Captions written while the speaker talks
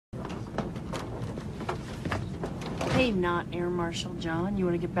Hey, not Air Marshal John. You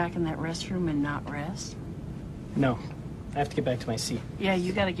want to get back in that restroom and not rest? No. I have to get back to my seat. Yeah,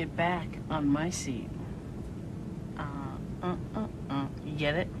 you got to get back on my seat. You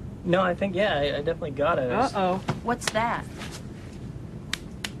get it? No, I think, yeah, I definitely got it. Uh-oh. What's that?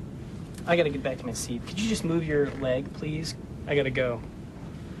 I gotta get back to my seat. Could you just move your leg, please? I gotta go.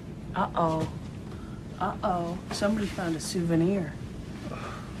 Uh-oh. Uh-oh. Somebody found a souvenir.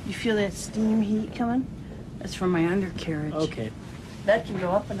 You feel that steam heat coming? That's from my undercarriage. Okay. That can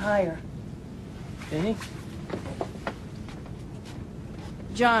go up and higher. Okay.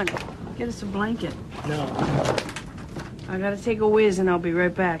 John, get us a blanket. No. I gotta take a whiz and I'll be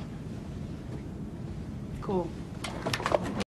right back. Cool.